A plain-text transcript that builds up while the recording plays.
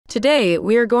Today,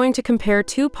 we are going to compare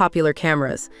two popular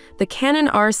cameras, the Canon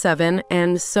R7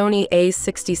 and Sony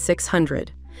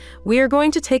A6600. We are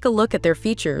going to take a look at their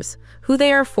features, who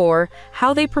they are for,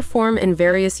 how they perform in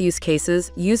various use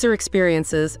cases, user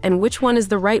experiences, and which one is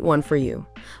the right one for you.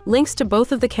 Links to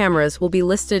both of the cameras will be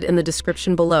listed in the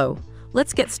description below.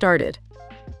 Let's get started.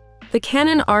 The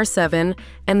Canon R7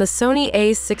 and the Sony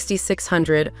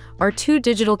A6600 are two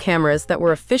digital cameras that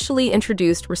were officially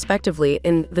introduced respectively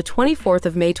in the 24th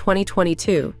of May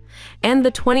 2022 and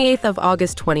the 28th of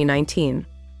August 2019.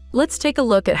 Let's take a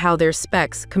look at how their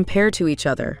specs compare to each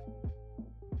other.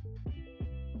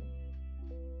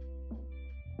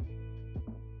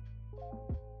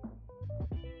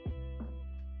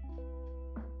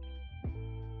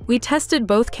 We tested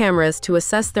both cameras to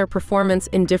assess their performance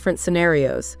in different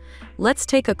scenarios. Let's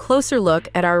take a closer look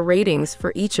at our ratings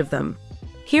for each of them.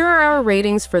 Here are our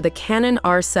ratings for the Canon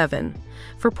R7.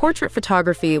 For portrait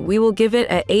photography, we will give it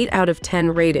an 8 out of 10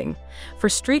 rating. For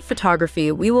street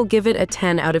photography, we will give it a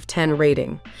 10 out of 10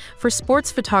 rating. For sports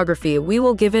photography, we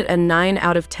will give it a 9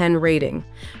 out of 10 rating.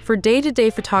 For day-to-day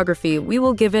photography, we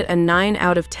will give it a 9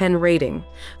 out of 10 rating.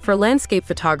 For landscape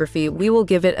photography, we will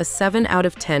give it a 7 out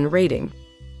of 10 rating.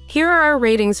 Here are our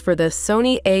ratings for the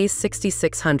Sony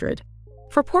A6600.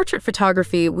 For portrait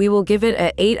photography, we will give it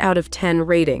an 8 out of 10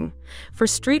 rating. For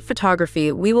street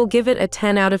photography, we will give it a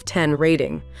 10 out of 10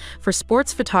 rating. For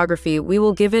sports photography, we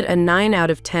will give it a 9 out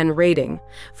of 10 rating.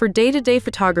 For day-to-day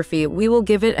photography, we will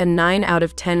give it a 9 out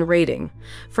of 10 rating.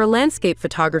 For landscape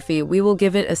photography, we will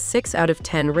give it a 6 out of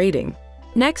 10 rating.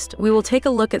 Next, we will take a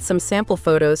look at some sample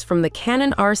photos from the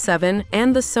Canon R7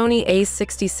 and the Sony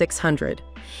A6600.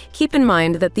 Keep in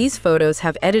mind that these photos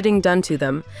have editing done to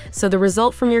them, so the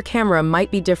result from your camera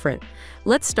might be different.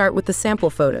 Let's start with the sample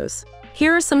photos.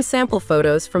 Here are some sample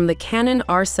photos from the Canon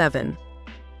R7.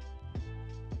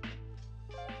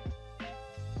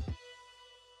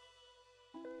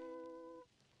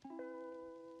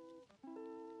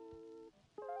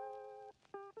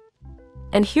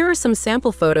 And here are some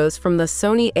sample photos from the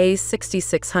Sony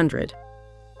A6600.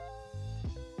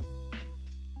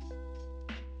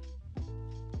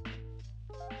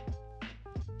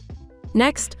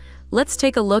 Next, let's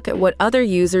take a look at what other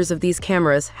users of these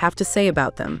cameras have to say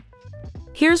about them.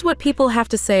 Here's what people have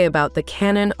to say about the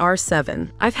Canon R7.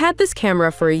 I've had this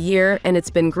camera for a year and it's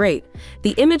been great.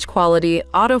 The image quality,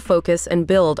 autofocus, and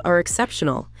build are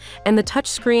exceptional. And the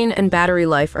touchscreen and battery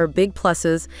life are big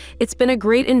pluses. It's been a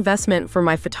great investment for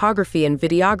my photography and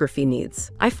videography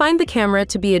needs. I find the camera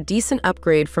to be a decent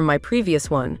upgrade from my previous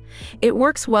one. It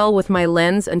works well with my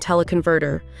lens and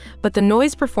teleconverter, but the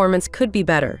noise performance could be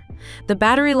better. The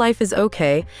battery life is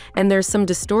okay, and there's some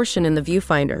distortion in the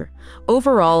viewfinder.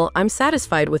 Overall, I'm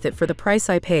satisfied with it for the price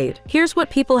I paid. Here's what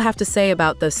people have to say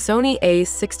about the Sony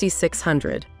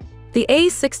A6600. The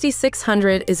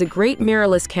A6600 is a great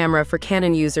mirrorless camera for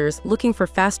Canon users looking for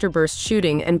faster burst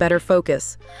shooting and better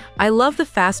focus. I love the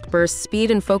fast burst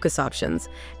speed and focus options,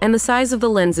 and the size of the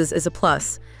lenses is a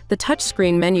plus. The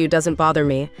touchscreen menu doesn't bother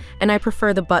me, and I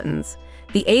prefer the buttons.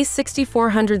 The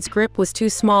A6400's grip was too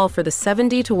small for the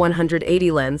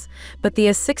 70-180 lens, but the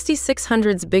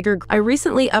A6600's bigger. I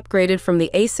recently upgraded from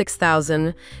the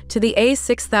A6000 to the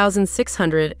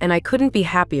A6600 and I couldn't be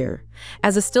happier.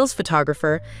 As a stills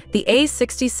photographer, the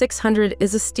A6600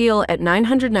 is a steal at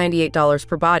 $998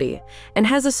 per body and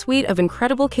has a suite of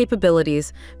incredible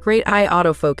capabilities, great eye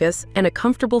autofocus, and a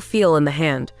comfortable feel in the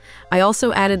hand. I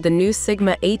also added the new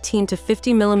Sigma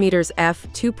 18-50mm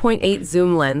f2.8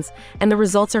 zoom lens, and the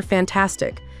results are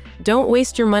fantastic. Don't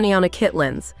waste your money on a kit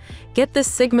lens. Get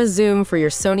this Sigma zoom for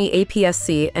your Sony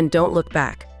APS-C and don't look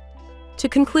back. To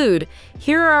conclude,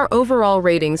 here are our overall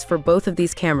ratings for both of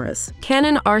these cameras.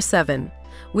 Canon R7.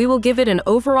 We will give it an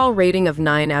overall rating of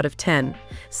 9 out of 10.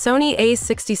 Sony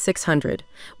A6600.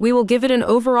 We will give it an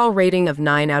overall rating of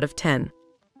 9 out of 10.